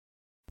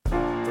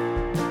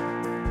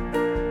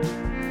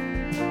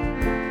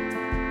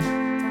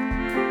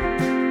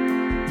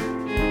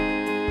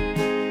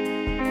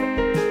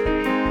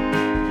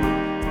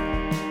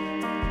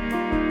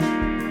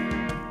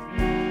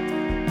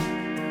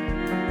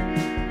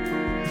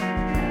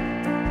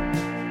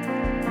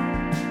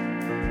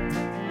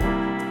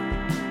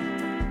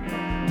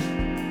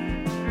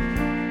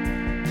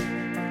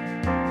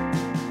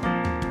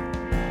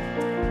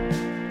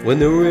when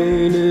the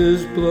rain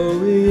is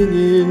blowing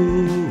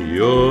in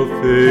your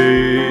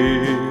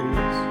face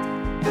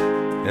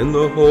and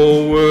the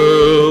whole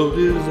world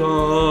is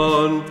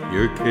on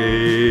your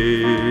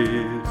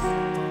case.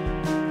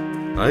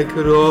 I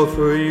could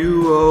offer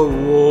you a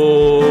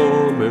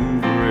warm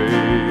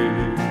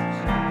embrace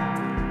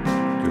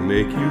to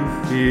make you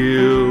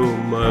feel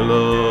my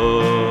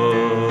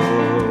love.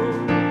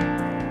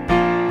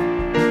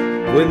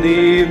 When the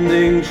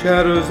evening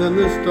shadows and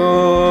the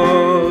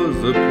stars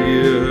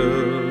appear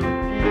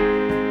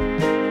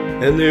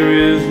and there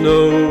is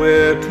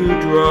nowhere to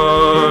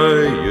dry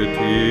your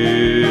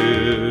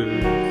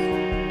tears,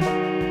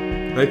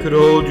 I could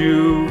hold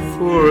you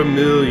for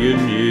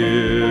 1,000,000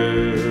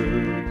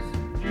 years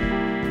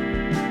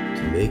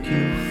to make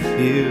you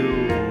feel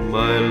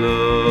my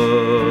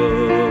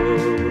love.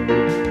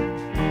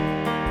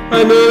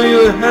 I know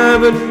you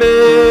haven't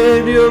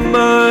made your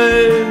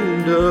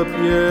mind up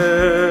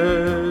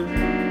yet.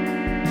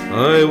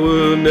 I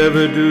will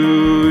never do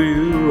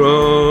you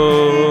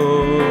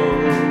wrong.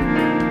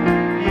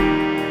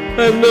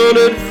 I've known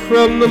it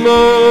from the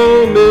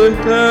moment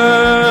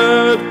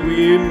that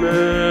we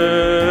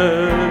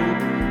met.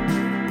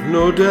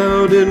 No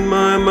doubt in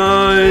my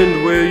mind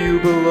where you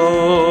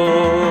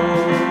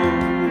belong.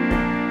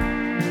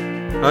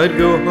 I'd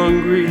go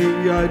hungry,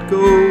 I'd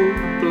go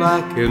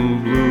black and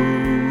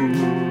blue.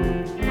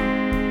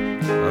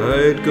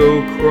 I'd go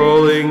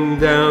crawling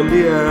down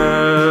the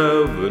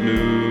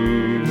avenue.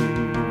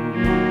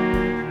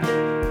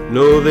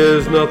 No,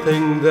 there's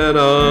nothing that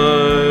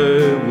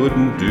I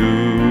wouldn't do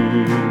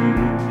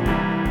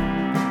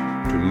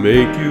to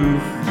make you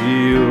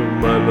feel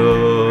my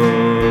love.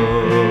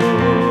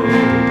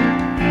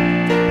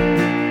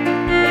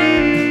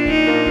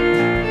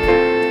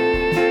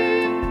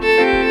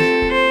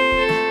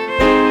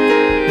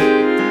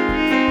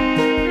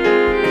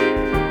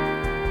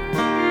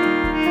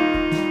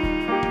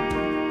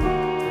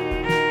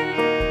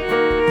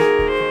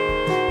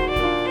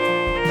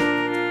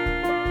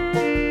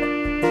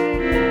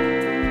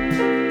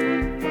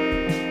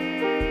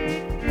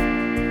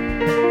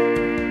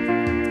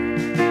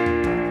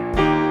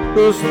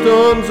 The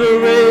storms are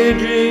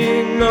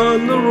raging on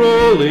the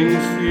rolling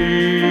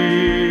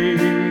sea,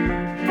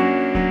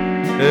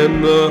 and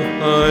the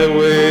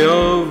highway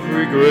of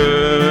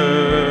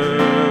regret.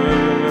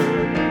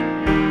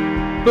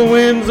 The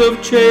winds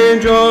of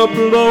change are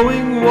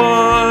blowing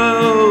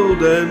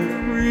wild and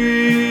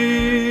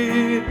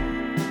free.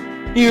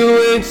 You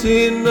ain't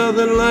seen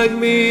nothing like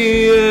me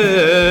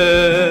yet.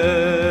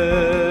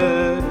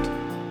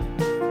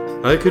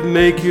 I could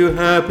make you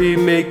happy,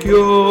 make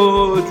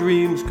your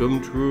dreams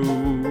come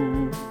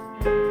true.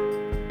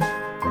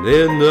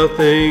 There's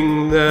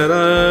nothing that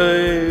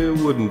I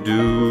wouldn't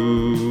do.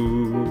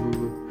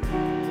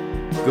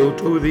 Go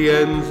to the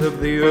ends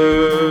of the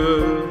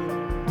earth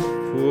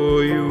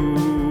for you,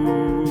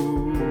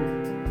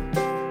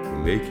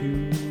 make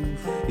you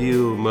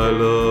feel my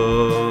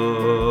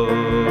love.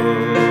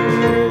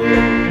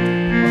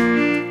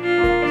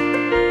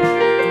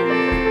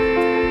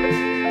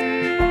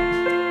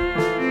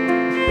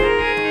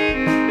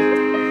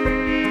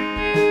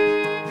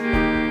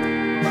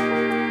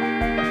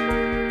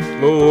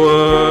 Oh,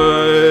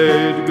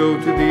 I'd go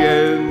to the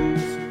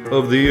ends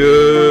of the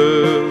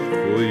earth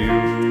for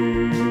you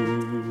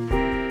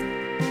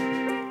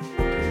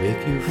to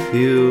make you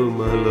feel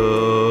my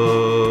love.